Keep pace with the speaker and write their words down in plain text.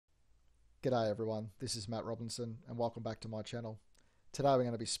G'day everyone, this is Matt Robinson and welcome back to my channel. Today we're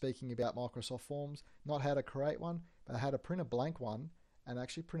going to be speaking about Microsoft Forms, not how to create one, but how to print a blank one and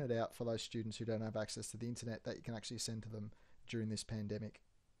actually print it out for those students who don't have access to the internet that you can actually send to them during this pandemic.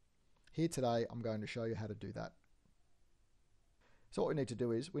 Here today I'm going to show you how to do that. So what we need to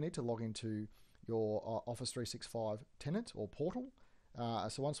do is we need to log into your Office 365 tenant or portal.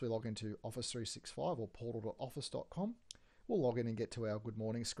 So once we log into Office 365 or portal.office.com, we'll log in and get to our good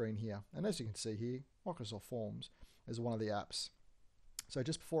morning screen here. And as you can see here, Microsoft Forms is one of the apps. So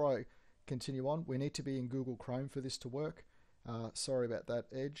just before I continue on, we need to be in Google Chrome for this to work. Sorry about that,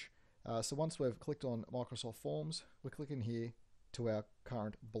 Edge. So once we've clicked on Microsoft Forms, we're clicking here to our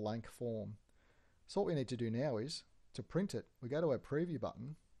current blank form. So what we need to do now is, to print it, we go to our preview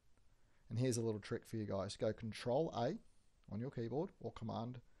button, and here's a little trick for you guys. Go Control A on your keyboard, or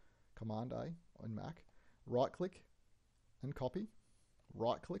Command A on Mac, right click and copy,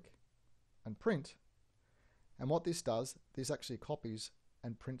 right click and print. And what this does, this actually copies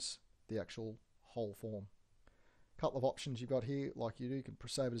and prints the actual whole form. A couple of options you've got here, like you can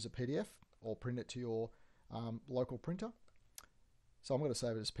save it as a PDF or print it to your local printer. So I'm going to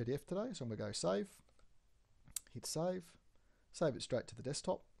save it as PDF today, so I'm going to go save, hit save it straight to the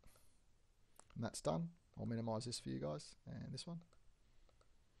desktop, and that's done. I'll minimize this for you guys, and this one.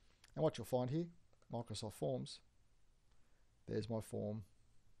 And what you'll find here, Microsoft Forms, there's my form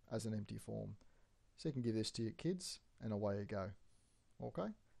as an empty form. So you can give this to your kids and away you go. Okay,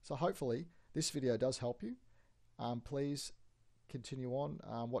 so hopefully this video does help you. Please continue on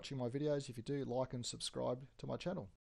watching my videos. If you do, like and subscribe to my channel.